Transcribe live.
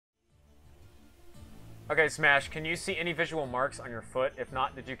Okay, Smash, can you see any visual marks on your foot? If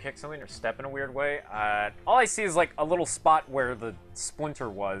not, did you kick something or step in a weird way? All I see is like a little spot where the splinter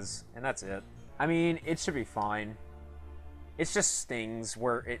was, and that's it. I mean, it should be fine. It's just stings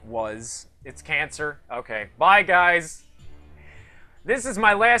where it was. It's cancer. Okay, bye guys. This is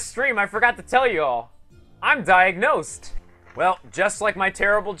my last stream, I forgot to tell you all. I'm diagnosed. Well, just like my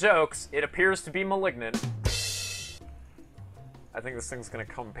terrible jokes, it appears to be malignant. I think this thing's gonna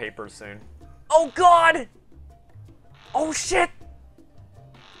come paper soon. Oh god! Oh shit!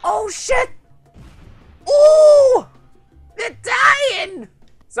 Oh shit! Ooh! They're dying!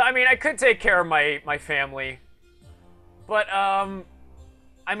 So, I mean, I could take care of my family. But,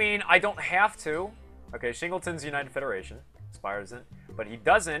 I mean, I don't have to. Okay, Shingleton's United Federation. Expires it. But he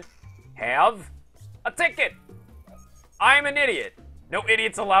doesn't have a ticket! I'm an idiot. No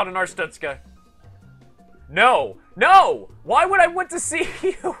idiots allowed in Arstotzkan. No! No! Why would I want to see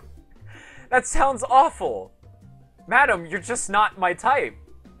you? That sounds awful. Madam, you're just not my type.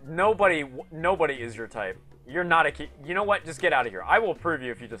 Nobody is your type. You're not a you know what? Just get out of here. I will prove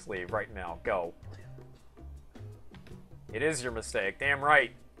you if you just leave right now. Go. It is your mistake. Damn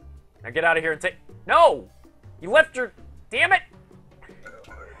right. Now get out of here and take... No! You left your... Damn it!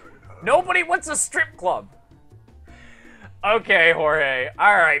 Nobody wants a strip club. Okay, Jorge.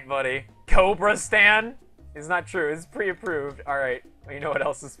 Alright, buddy. Cobra Stan? It's not true. It's pre-approved. Alright. You know what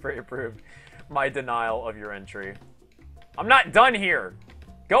else is pre-approved? My denial of your entry. I'm not done here.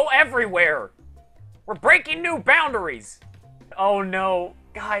 Go everywhere. We're breaking new boundaries. Oh no.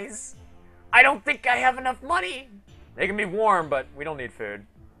 Guys. I don't think I have enough money. They can be warm, but we don't need food.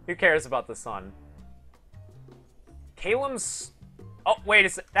 Who cares about the sun? Calum's... Oh, wait a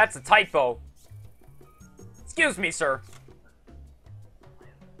sec. That's a typo. Excuse me, sir.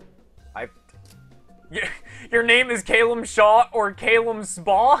 Your name is Calum Shaw or Calum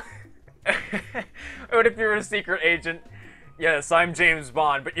Spa? What if you're a secret agent? Yes, I'm James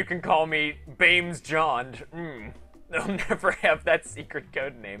Bond, but you can call me Bames John. They'll never have that secret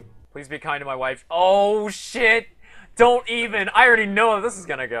code name. Please be kind to my wife. Oh, shit! Don't even! I already know how this is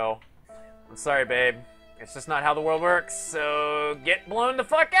gonna go. I'm sorry, babe. It's just not how the world works, so get blown the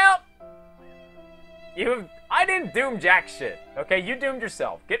fuck out! I didn't doom jack shit, okay? You doomed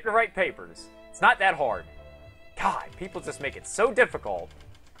yourself. Get the right papers. It's not that hard. God, people just make it so difficult.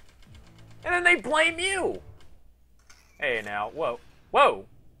 And then they blame you! Hey, now, whoa. Whoa!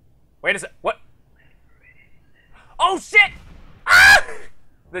 Wait a sec, what? Oh, shit! Ah!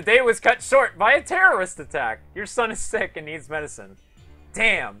 The day was cut short by a terrorist attack. Your son is sick and needs medicine.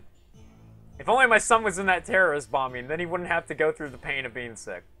 Damn. If only my son was in that terrorist bombing, then he wouldn't have to go through the pain of being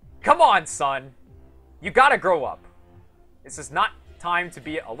sick. Come on, son! You gotta grow up. This is not time to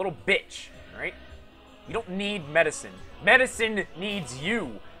be a little bitch, alright? You don't need medicine. Medicine needs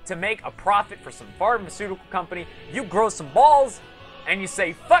you to make a profit for some pharmaceutical company. You grow some balls, and you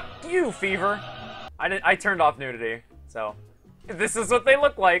say, fuck you, fever. I turned off nudity, so... This is what they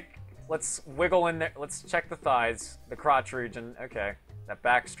look like. Let's wiggle in there. Let's check the thighs, the crotch region. Okay, that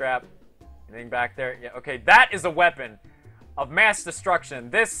back strap. Anything back there? Yeah, okay, that is a weapon of mass destruction.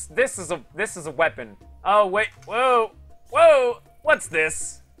 This is a weapon. Oh, wait, whoa, whoa, what's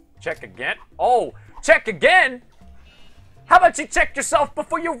this? Check again? Oh, check again? How about you check yourself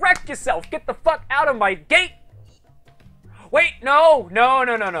before you wreck yourself? Get the fuck out of my gate! Wait, no, no,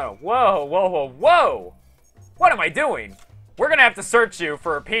 no, no, no. Whoa, whoa, whoa, whoa! What am I doing? We're gonna have to search you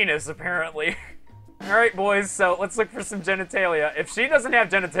for a penis, apparently. Alright, boys, so let's look for some genitalia. If she doesn't have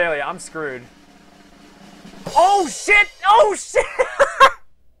genitalia, I'm screwed. Oh, shit! Oh, shit!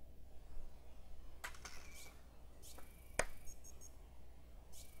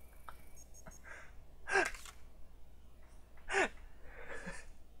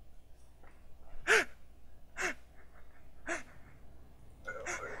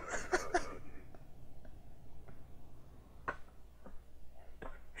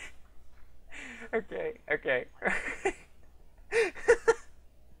 Okay, okay.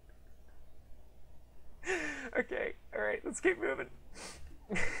 Okay, alright, let's keep moving.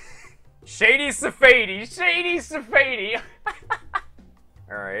 Shady Safady, Shady Safady!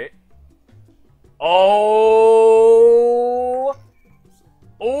 Alright. Oh!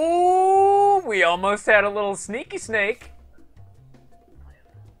 Oh! We almost had a little sneaky snake.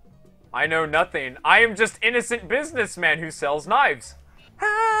 I know nothing. I am just innocent businessman who sells knives.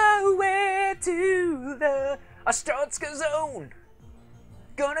 Highway to the Arstotzkan zone.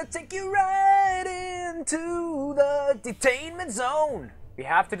 Gonna take you right into the detainment zone. We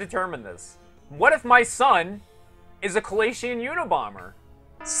have to determine this. What if my son is a Calatian Unabomber?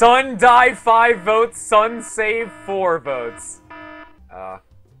 Son die 5 votes, son save 4 votes.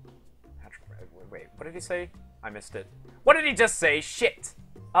 Wait, what did he say? I missed it. What did he just say? Shit.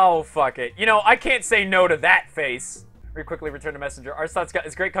 Oh, fuck it. You know, I can't say no to that face. Very quickly return to messenger. Arstotzkan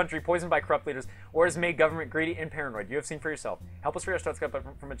is great country poisoned by corrupt leaders, or has made government greedy and paranoid. You have seen for yourself. Help us free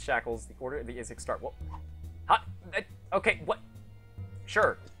Arstotzkan from its shackles. The order of the Isaac start. Well, okay, what?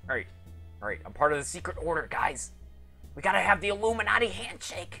 Sure. All right. I'm part of the secret order, guys. We gotta have the Illuminati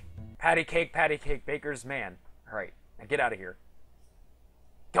handshake. Patty cake, baker's man. All right, now get out of here.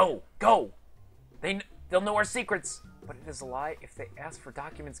 Go. They'll know our secrets. But it is a lie. If they ask for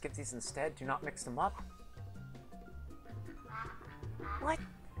documents, get these instead. Do not mix them up. What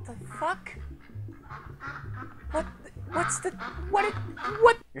the fuck?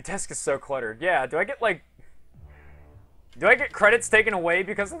 What? Your desk is so cluttered. Yeah, do I get credits taken away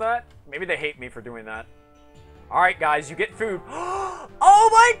because of that? Maybe they hate me for doing that. Alright, guys, you get food. Oh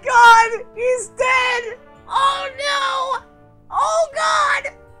my god! He's dead! Oh no! Oh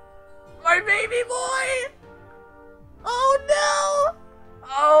god! My baby boy! Oh no!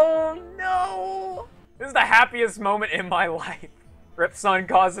 Oh no! This is the happiest moment in my life. Rip son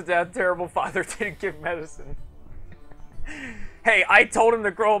caused the death, terrible father didn't give medicine. Hey, I told him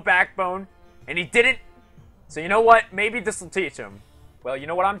to grow a backbone, and he didn't. So you know what? Maybe this will teach him. Well, you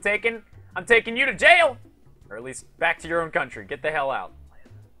know what I'm taking? I'm taking you to jail! Or at least back to your own country. Get the hell out.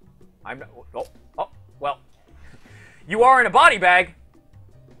 I'm not, well. You are in a body bag.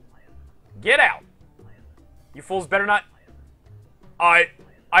 Get out. You fools better not. I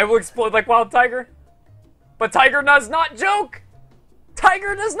will explode like Wild Tiger. But Tiger does not joke.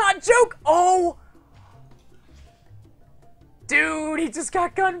 Tiger does not joke. Oh. Dude, he just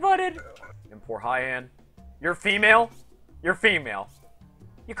got gun butted. And poor high hand. You're female? You're female.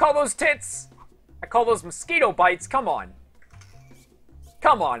 You call those tits? I call those mosquito bites. Come on.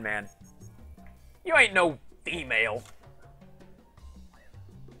 Come on, man. You ain't no female.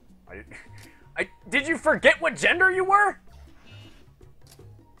 Did you forget what gender you were?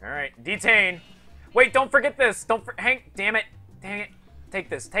 Alright, detain. Wait, don't forget this. Hank, damn it. Dang it. Take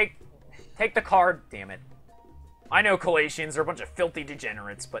this. Take the card. Damn it. I know Calatians are a bunch of filthy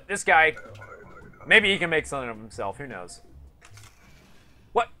degenerates, but this guy, maybe he can make something of himself. Who knows?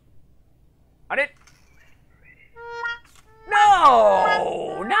 What? I didn't...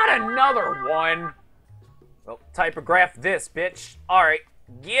 No! Not another one! Well, typograph this, bitch. Alright,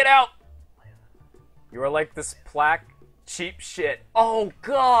 get out! You are like this plaque cheap shit. Oh,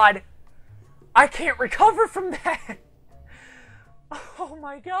 God! I can't recover from that! Oh,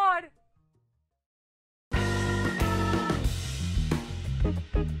 my God!